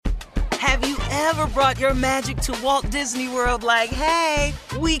Have you ever brought your magic to Walt Disney World like, hey,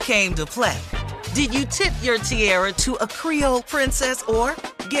 we came to play? Did you tip your tiara to a Creole princess or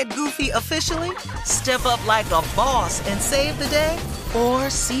get goofy officially? Step up like a boss and save the day? Or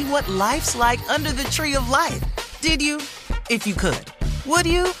see what life's like under the tree of life? Did you? If you could. Would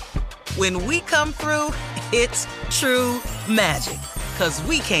you? When we come through, it's true magic. 'Cause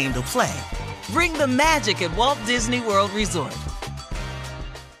we came to play. Bring the magic at Walt Disney World Resort.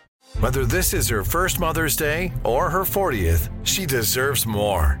 Whether this is her first Mother's Day or her 40th, she deserves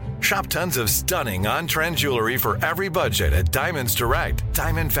more. Shop tons of stunning on-trend jewelry for every budget at Diamonds Direct.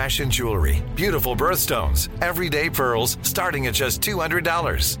 Diamond fashion jewelry, beautiful birthstones, everyday pearls starting at just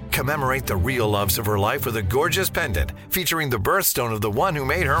 $200. Commemorate the real loves of her life with a gorgeous pendant featuring the birthstone of the one who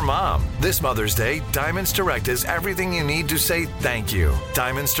made her mom. This Mother's Day, Diamonds Direct is everything you need to say thank you.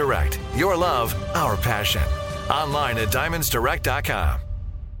 Diamonds Direct, your love, our passion. Online at diamondsdirect.com.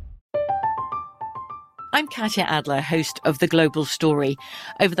 I'm Katya Adler, host of The Global Story.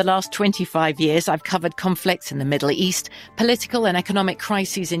 Over the last 25 years, I've covered conflicts in the Middle East, political and economic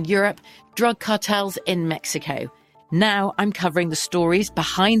crises in Europe, drug cartels in Mexico. Now I'm covering the stories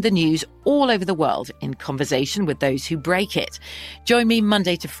behind the news all over the world in conversation with those who break it. Join me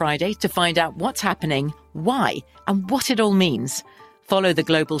Monday to Friday to find out what's happening, why, and what it all means. Follow The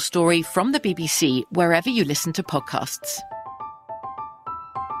Global Story from the BBC wherever you listen to podcasts.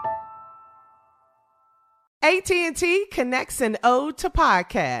 AT&T connects an ode to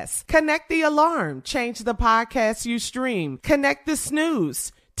podcasts. Connect the alarm. Change the podcast you stream. Connect the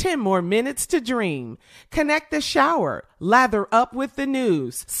snooze. 10 more minutes to dream. Connect the shower. Lather up with the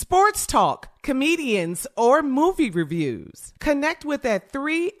news. Sports talk, comedians, or movie reviews. Connect with that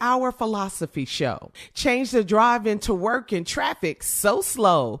 3-hour philosophy show. Change the drive into work in traffic so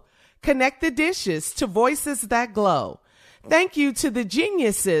slow. Connect the dishes to voices that glow. Thank you to the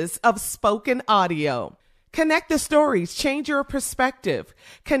geniuses of spoken audio. Connect the stories, change your perspective.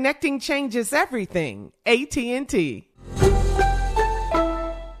 Connecting changes everything. AT&T.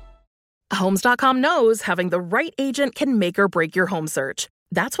 Homes.com knows having the right agent can make or break your home search.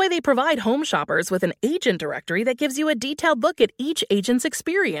 That's why they provide home shoppers with an agent directory that gives you a detailed look at each agent's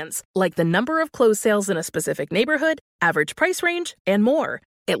experience, like the number of closed sales in a specific neighborhood, average price range, and more.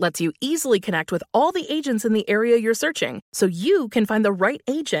 It lets you easily connect with all the agents in the area you're searching, so you can find the right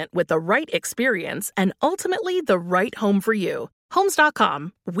agent with the right experience and ultimately the right home for you.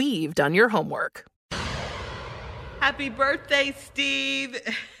 Homes.com. We've done your homework. Happy birthday, Steve.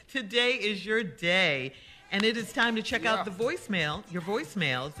 Today is your day, and it is time to check out the voicemail. Your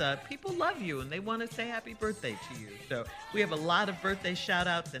voicemails. People love you, and they want to say happy birthday to you. So we have a lot of birthday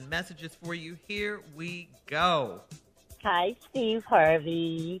shout-outs and messages for you. Here we go. Hi, Steve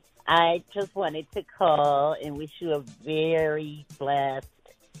Harvey. I just wanted to call and wish you a very blessed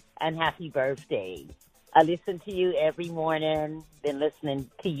and happy birthday. I listen to you every morning, been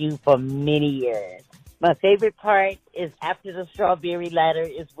listening to you for many years. My favorite part is after the strawberry letter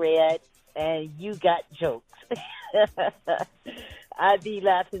is read and you got jokes. I be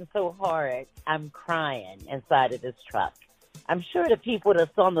laughing so hard, I'm crying inside of this truck. I'm sure the people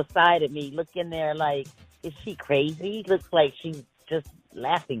that's on the side of me look in there like, is she crazy? Looks like she's just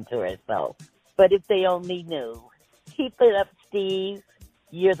laughing to herself. But if they only knew. Keep it up, Steve.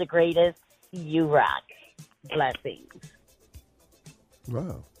 You're the greatest. You rock. Blessings.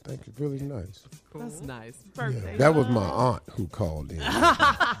 Wow. Thank you. Really nice. Cool. That's nice. Birthday. Yeah, that was my aunt who called in.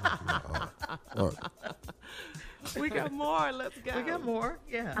 We got more. Let's go. We got more.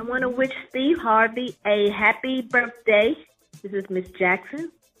 Yeah. I want to wish Steve Harvey a happy birthday. This is Miss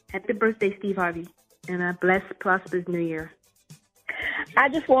Jackson. Happy birthday, Steve Harvey. And a blessed, prosperous new year. I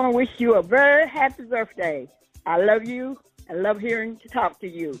just want to wish you a very happy birthday. I love you. I love hearing to talk to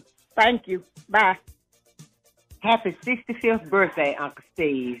you. Thank you. Bye. Happy 65th birthday, Uncle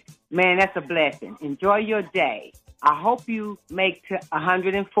Steve. Man, that's a blessing. Enjoy your day. I hope you make to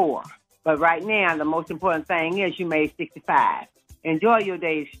 104. But right now, the most important thing is you made 65. Enjoy your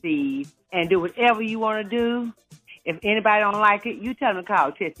day, Steve, and do whatever you want to do. If anybody don't like it, you tell them to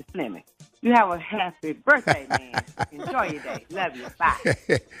call Tessie Fleming. You have a happy birthday, man. Enjoy your day. Love you. Bye.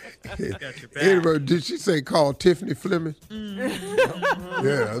 Got your back. Anyway, did she say call Tiffany Fleming? Mm-hmm.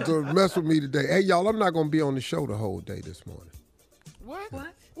 Yeah, so mess with me today. Hey, y'all, I'm not going to be on the show the whole day this morning. What?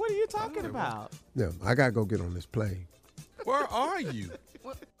 What are you talking about? Yeah, I got to go get on this plane. Where are you?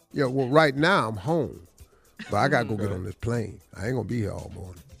 Yeah, well, right now I'm home, but I got to go get on this plane. I ain't going to be here all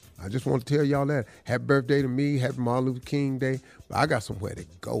morning. I just want to tell y'all that. Happy birthday to me. Happy Martin Luther King Day. But I got somewhere to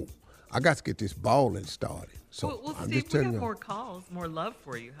go. I got to get this balling started. So well I'm Steve, just telling we got you. more calls, more love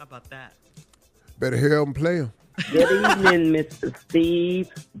for you. How about that? Better hear them play them. Good evening, Mr. Steve.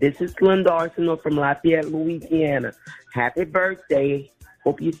 This is Linda Arsenal from Lafayette, Louisiana. Happy birthday.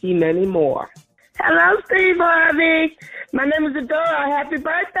 Hope you see many more. Hello, Steve Harvey. My name is Adora. Happy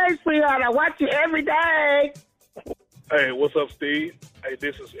birthday, sweetheart. I watch you every day. Hey, what's up, Steve? Hey,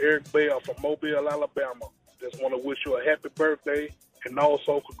 this is Eric Bell from Mobile, Alabama. Just want to wish you a happy birthday and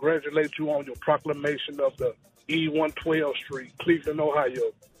also congratulate you on your proclamation of the E112 Street, Cleveland,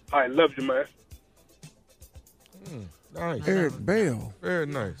 Ohio. I love you, man. Nice. Eric Bell. Very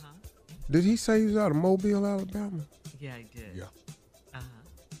nice. Did he say he was out of Mobile, Alabama? Yeah, he did. Yeah.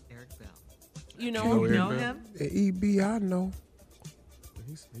 Eric Bell. You know him? EB, I know.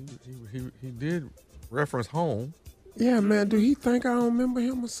 He did reference home. Yeah, man. Do he think I don't remember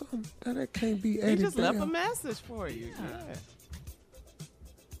him or something? That can't be Eddie He just Bell. left a message for you.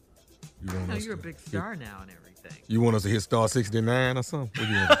 Yeah. You I know you're a big star now and everything. You want us to hit star 69 or something? What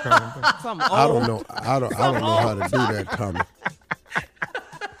do you want to call him back? I don't know. I don't know how to do that, Tommy.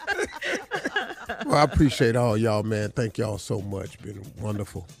 Well, I appreciate all y'all, man. Thank y'all so much. Been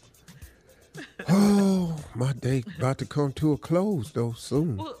wonderful. Oh, my day about to come to a close, though,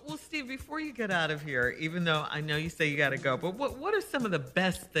 soon. Well, Steve, before you get out of here, even though I know you say you got to go, but what are some of the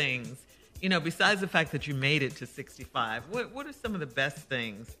best things, besides the fact that you made it to 65, what are some of the best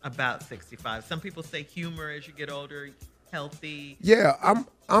things about 65? Some people say humor as you get older, healthy. Yeah,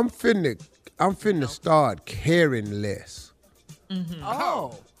 I'm finna start caring less. Mm-hmm.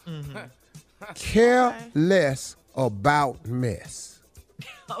 Oh. Mm-hmm. Care less about mess.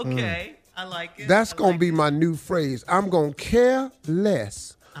 Okay, I like it. That's going to be my new phrase. I'm going to care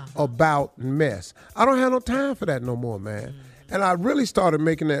less about mess. I don't have no time for that no more, man. Mm-hmm. And I really started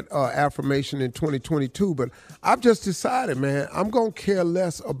making that affirmation in 2022, but I've just decided, man, I'm going to care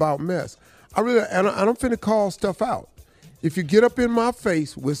less about mess. I'm finna call stuff out. If you get up in my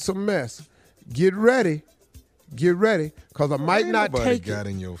face with some mess, get ready, because I might not take it. Ain't nobody got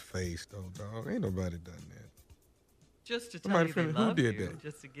in your face, though, dog. Ain't nobody done that. Just to tell you they love who did you, that?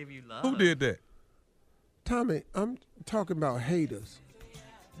 just to give you love. Who did that? Tommy, I'm talking about haters.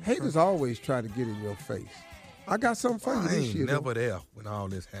 Haters always try to get in your face. I got something for you this year. I ain't never there when all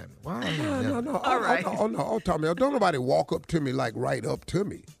this happened. Why? No. All right. Oh, Tommy, don't nobody walk up to me like right up to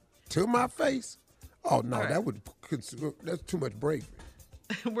me. To my face? Oh, no, right. That's too much bravery.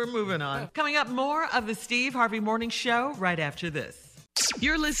 We're moving on. Coming up, more of the Steve Harvey Morning Show right after this.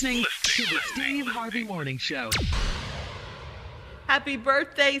 You're listening to the Steve Harvey Morning Show. Happy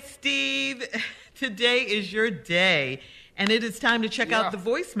birthday, Steve. Today is your day, and it is time to check out the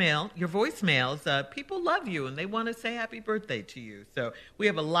voicemail, your voicemails. People love you, and they want to say happy birthday to you. So we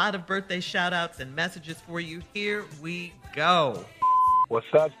have a lot of birthday shout-outs and messages for you. Here we go. What's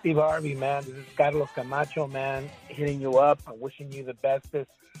up, Steve Harvey, man? This is Carlos Camacho, man, hitting you up and wishing you the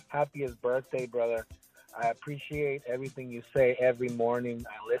bestest, happiest birthday, brother. I appreciate everything you say every morning.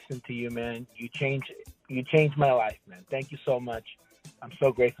 I listen to you, man. You change my life, man. Thank you so much. I'm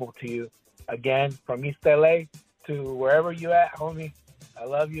so grateful to you. Again, from East LA to wherever you at, homie, I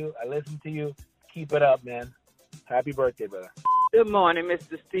love you. I listen to you. Keep it up, man. Happy birthday, brother. Good morning,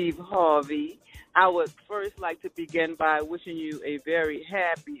 Mr. Steve Harvey. I would first like to begin by wishing you a very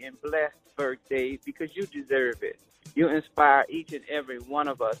happy and blessed birthday because you deserve it. You inspire each and every one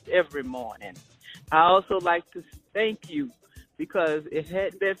of us every morning. I also like to thank you because if it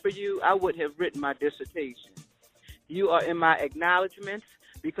hadn't been for you, I would have written my dissertation. You are in my acknowledgments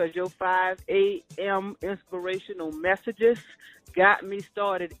because your 5 a.m. inspirational messages got me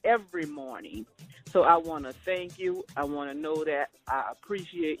started every morning. So I want to thank you. I want to know that I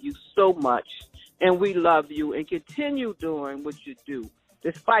appreciate you so much. And we love you and continue doing what you do,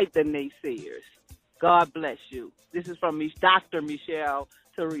 despite the naysayers. God bless you. This is from Dr. Michelle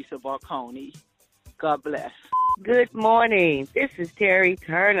Teresa Barconi. God bless. Good morning. This is Terry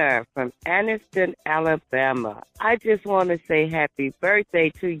Turner from Anniston, Alabama. I just want to say happy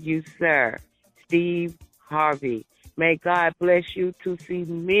birthday to you, sir, Steve Harvey. May God bless you to see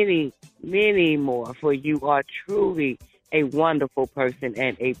many, many more, for you are truly a wonderful person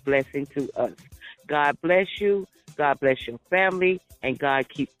and a blessing to us. God bless you, God bless your family, and God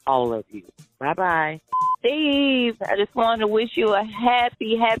keep all of you. Bye-bye. Steve, I just wanted to wish you a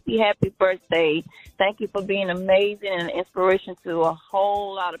happy, happy, happy birthday. Thank you for being amazing and an inspiration to a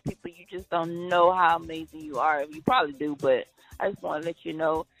whole lot of people. You just don't know how amazing you are. You probably do, but I just want to let you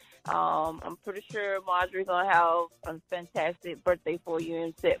know. I'm pretty sure Marjorie's going to have a fantastic birthday for you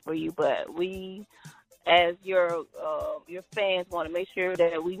and set for you, but we, as your fans, want to make sure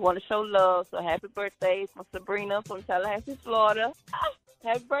that we want to show love. So happy birthday from Sabrina from Tallahassee, Florida.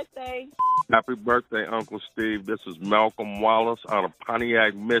 Happy birthday. Happy birthday, Uncle Steve. This is Malcolm Wallace out of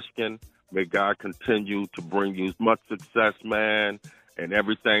Pontiac, Michigan. May God continue to bring you much success, man, and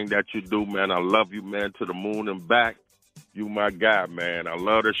everything that you do, man. I love you, man, to the moon and back. You my guy, man. I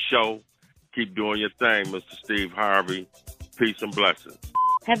love the show. Keep doing your thing, Mr. Steve Harvey. Peace and blessings.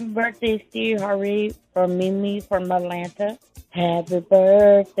 Happy birthday, Steve Harvey, from Mimi from Atlanta. Happy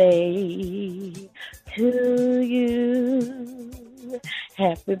birthday to you.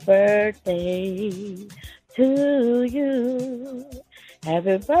 Happy birthday to you.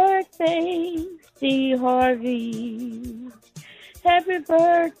 Happy birthday, Steve Harvey. Happy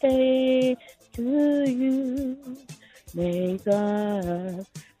birthday to you. May God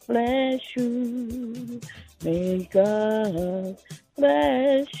bless you. May God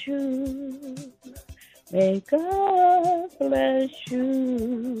bless you. May God bless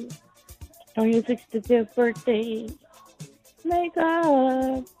you. On your 65th birthday, may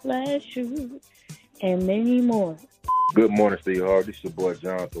God bless you. And many more. Good morning, Steve Harvey. This is your boy,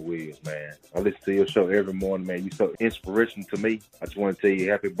 Jonathan Williams, man. I listen to your show every morning, man. You're so inspirational to me. I just want to tell you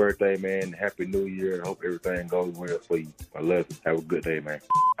happy birthday, man. Happy New Year. I hope everything goes well for you. I love you. Have a good day, man.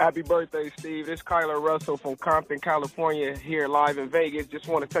 Happy birthday, Steve. This is Kyler Russell from Compton, California, here live in Vegas. Just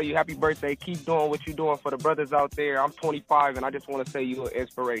want to tell you happy birthday. Keep doing what you're doing for the brothers out there. I'm 25, and I just want to say you're an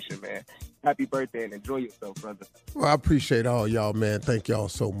inspiration, man. Happy birthday, and enjoy yourself, brother. Well, I appreciate all y'all, man. Thank y'all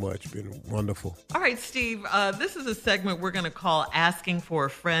so much. Been wonderful. All right, Steve, this is a segment we're going to call Asking for a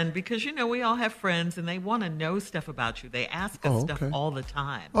Friend because, you know, we all have friends and they want to know stuff about you. They ask us stuff all the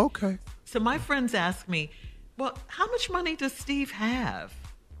time. Okay. So my friends ask me, well, how much money does Steve have?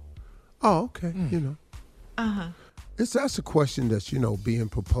 Oh, okay. You know. Uh-huh. That's a question that's, being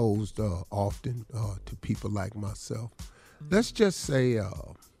proposed often to people like myself. Let's just say, I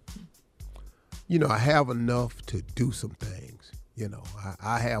have enough to do some things.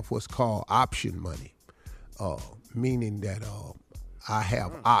 I have what's called option money, meaning that I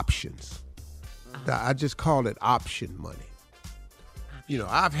have options. I just call it option money.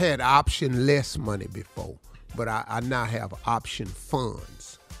 I've had option less money before, but I now have option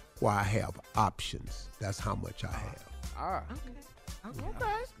funds where I have options. That's how much I have. Okay.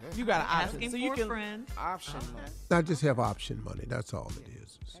 You got an option. Asking so for you a can friend. option. I just have option money. That's all it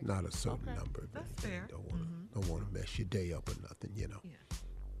is. It's not a certain number. That's fair. Don't want to mess your day up or nothing,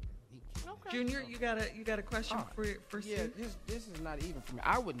 Junior, you got a question for Steve? This is not even for me.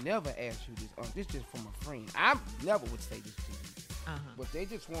 I would never ask you this. This is just from a friend. I never would say this to you. But they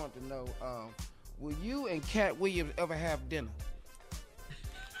just want to know, will you and Cat Williams ever have dinner?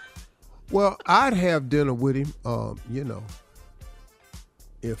 Well, I'd have dinner with him,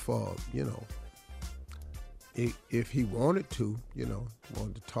 if he wanted to,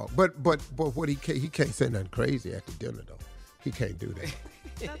 wanted to talk. But what he can't say nothing crazy at the dinner though. He can't do that.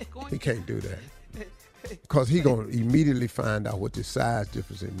 He can't do that. Because he gonna immediately find out what the size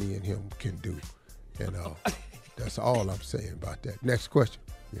difference in me and him can do. And that's all I'm saying about that. Next question.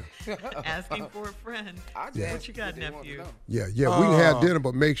 Yeah. Asking for a friend. What you got, nephew? Yeah. We can have dinner,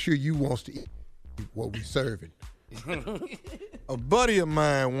 but make sure you wants to eat what we serving. A buddy of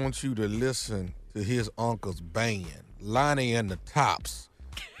mine wants you to listen to his uncle's band, Lonnie and the Tops.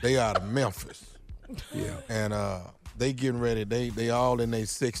 They out of Memphis. Yeah. And they getting ready. They all in their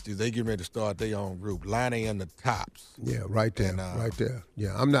 60s. They getting ready to start their own group, Lonnie and the Tops. Yeah, right there. Right there.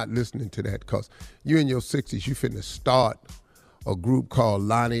 Yeah, I'm not listening to that because you in your 60s, you finna start a group called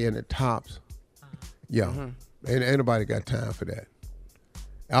Lonnie and the Tops. Yeah. Ain't nobody got time for that.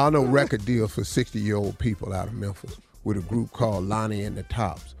 I don't know record deals for 60-year-old people out of Memphis with a group called Lonnie and the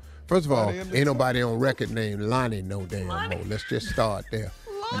Tops. First of all, ain't nobody on record named Lonnie no damn more. Let's just start there.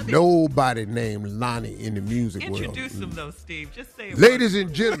 Nobody named Lonnie in the music world. Introduce them though, Steve. Just say it. Ladies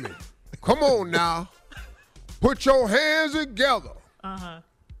and gentlemen, come on now. Put your hands together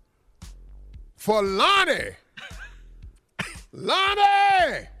for Lonnie.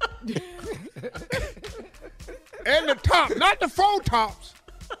 Lonnie! And the top, not the four tops.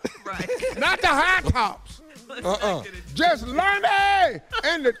 Right. Not the high tops. Just Lonnie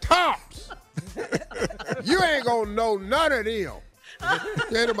and the tops. You ain't gonna know none of them.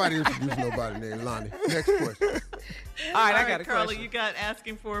 Anybody introduce nobody named Lonnie. Next question. All right, I got a Carly, question. you got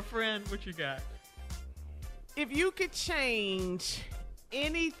asking for a friend. What you got? If you could change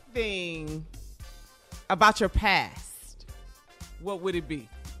anything about your past, what would it be?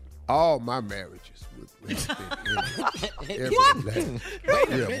 All my marriages would every What? last.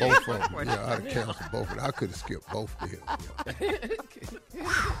 Yeah, both of them. Yeah, I'd have canceled both of them. I could have skipped both of them.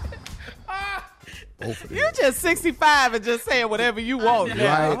 Both of them. You're just 65 and just saying whatever you want.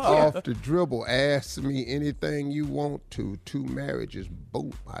 Right off the dribble, ask me anything you want to. 2 marriages,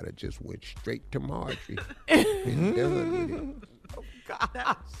 boom, I'd have just went straight to Marjorie. Been done with it. Oh,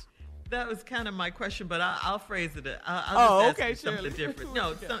 gosh. That was kind of my question, but I'll phrase it. I'll just ask you something Shirley. different.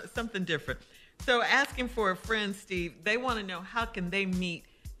 No, something different. So asking for a friend, Steve, they want to know how can they meet,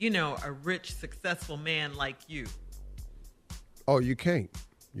 a rich, successful man like you? Oh, you can't.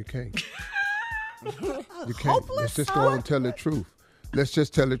 You can't. Let's just go and tell the truth. Let's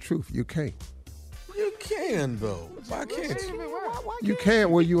just tell the truth. You can't. You can, though. Why can't you? You can.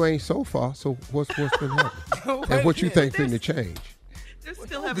 Well, you ain't so far. So what's been happening? And what you think finna change? They're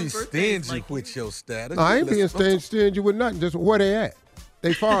still Don't having be birthdays stingy with your status. No, I ain't being stingy with nothing. Just where they at.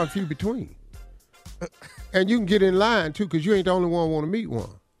 They far and few between. And you can get in line, too, because you ain't the only one want to meet one.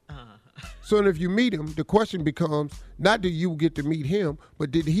 So if you meet him, the question becomes, not do you get to meet him,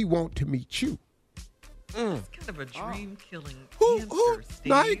 but did he want to meet you? It's kind of a dream-killing answer, Steve.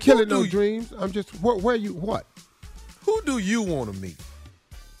 No, I ain't killing no dreams. I'm just, where you, what? Who do you want to meet?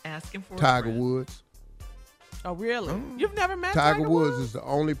 Asking for Tiger a friend. Woods. Oh, really? You've never met Tiger Woods is the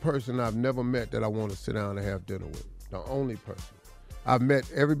only person I've never met that I want to sit down and have dinner with. The only person. I've met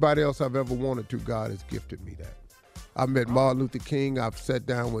everybody else I've ever wanted to. God has gifted me that. I met Martin Luther King. I've sat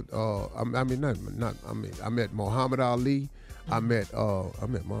down with, I met Muhammad Ali. I met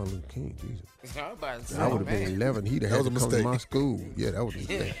Martin Luther King. Jesus. I would have been 11. He'd have had to come to my school. Yeah, that was a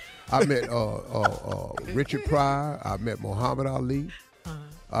mistake. I met Richard Pryor. I met Muhammad Ali.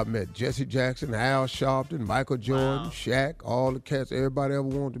 I met Jesse Jackson, Al Sharpton, Michael Jordan, Shaq, all the cats everybody ever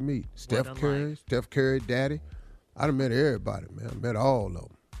wanted to meet. Steph Curry, Daddy. I done met everybody, man. I met all of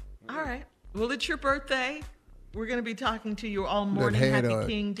them. All right. Well, it's your birthday. We're going to be talking to you all morning. That had Happy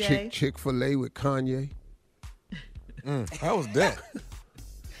King Day. Chick-fil-A with Kanye. How was that?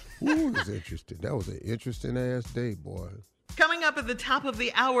 Ooh, it was interesting. That was an interesting ass day, boy. Coming up at the top of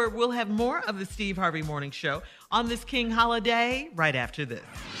the hour, we'll have more of the Steve Harvey Morning Show on this King holiday right after this.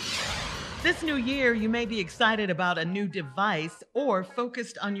 This new year, you may be excited about a new device or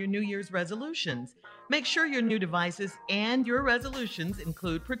focused on your New Year's resolutions. Make sure your new devices and your resolutions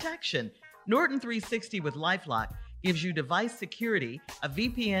include protection. Norton 360 with LifeLock gives you device security, a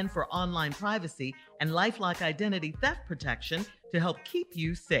VPN for online privacy, and LifeLock identity theft protection to help keep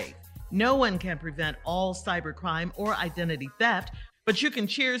you safe. No one can prevent all cybercrime or identity theft, but you can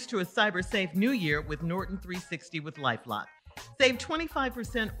cheers to a cyber-safe new year with Norton 360 with LifeLock. Save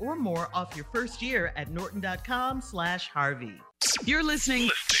 25% or more off your first year at norton.com/Harvey. You're listening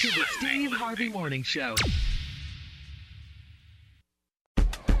to the Steve Harvey Morning Show.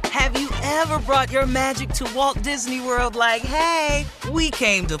 Have you ever brought your magic to Walt Disney World like, hey, we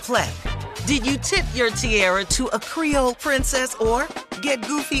came to play? Did you tip your tiara to a Creole princess or get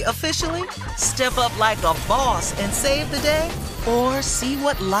goofy officially? Step up like a boss and save the day? Or see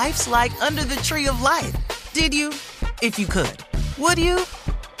what life's like under the tree of life? Did you? If you could. Would you?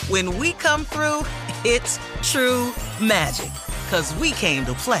 When we come through, it's true magic. 'Cause we came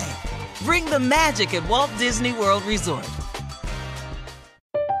to play. Bring the magic at Walt Disney World Resort.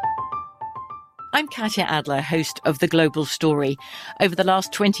 I'm Katya Adler, host of The Global Story. Over the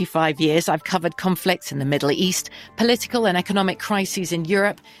last 25 years, I've covered conflicts in the Middle East, political and economic crises in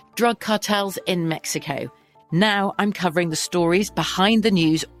Europe, drug cartels in Mexico. Now I'm covering the stories behind the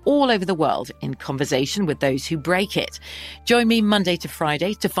news all over the world in conversation with those who break it. Join me Monday to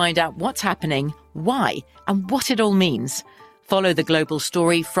Friday to find out what's happening, why, and what it all means. Follow The Global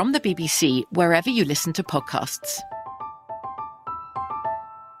Story from the BBC wherever you listen to podcasts.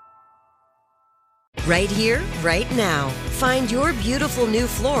 Right here, right now. Find your beautiful new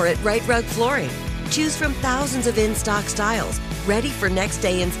floor at Right Rug Flooring. Choose from thousands of in-stock styles, ready for next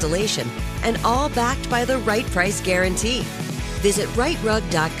day installation, and all backed by the right price guarantee. Visit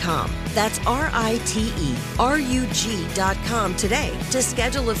rightrug.com. That's RITERUG.com today to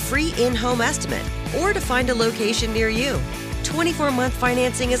schedule a free in-home estimate or to find a location near you. 24-month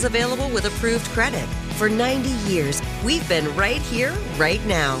financing is available with approved credit. For 90 years, we've been right here, right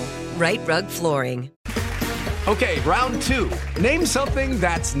now. Right Rug Flooring. Okay, round two. Name something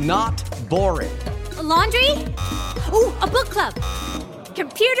that's not boring. A laundry? Ooh, a book club.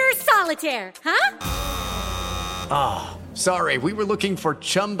 Computer solitaire, huh? Ah, sorry, we were looking for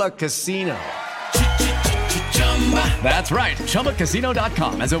Chumba Casino. That's right,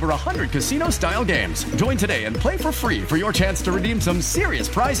 ChumbaCasino.com has over 100 casino-style games. Join today and play for free for your chance to redeem some serious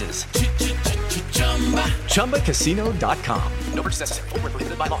prizes. ChumbaCasino.com. No purchase necessary. Void where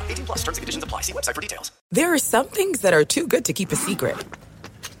prohibited by law. 18+ terms and conditions apply. See website for details. There are some things that are too good to keep a secret.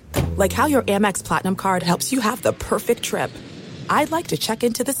 Like how your Amex Platinum card helps you have the perfect trip. I'd like to check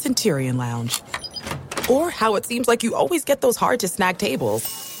into the Centurion Lounge. Or how it seems like you always get those hard-to-snag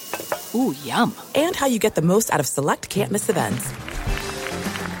tables. Ooh, yum. And how you get the most out of select can't-miss events.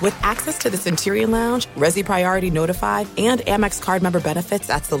 With access to the Centurion Lounge, Resi Priority Notified, and Amex card member benefits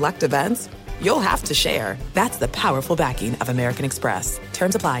at select events, you'll have to share. That's the powerful backing of American Express.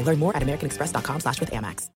 Terms apply. Learn more at americanexpress.com/withAmex.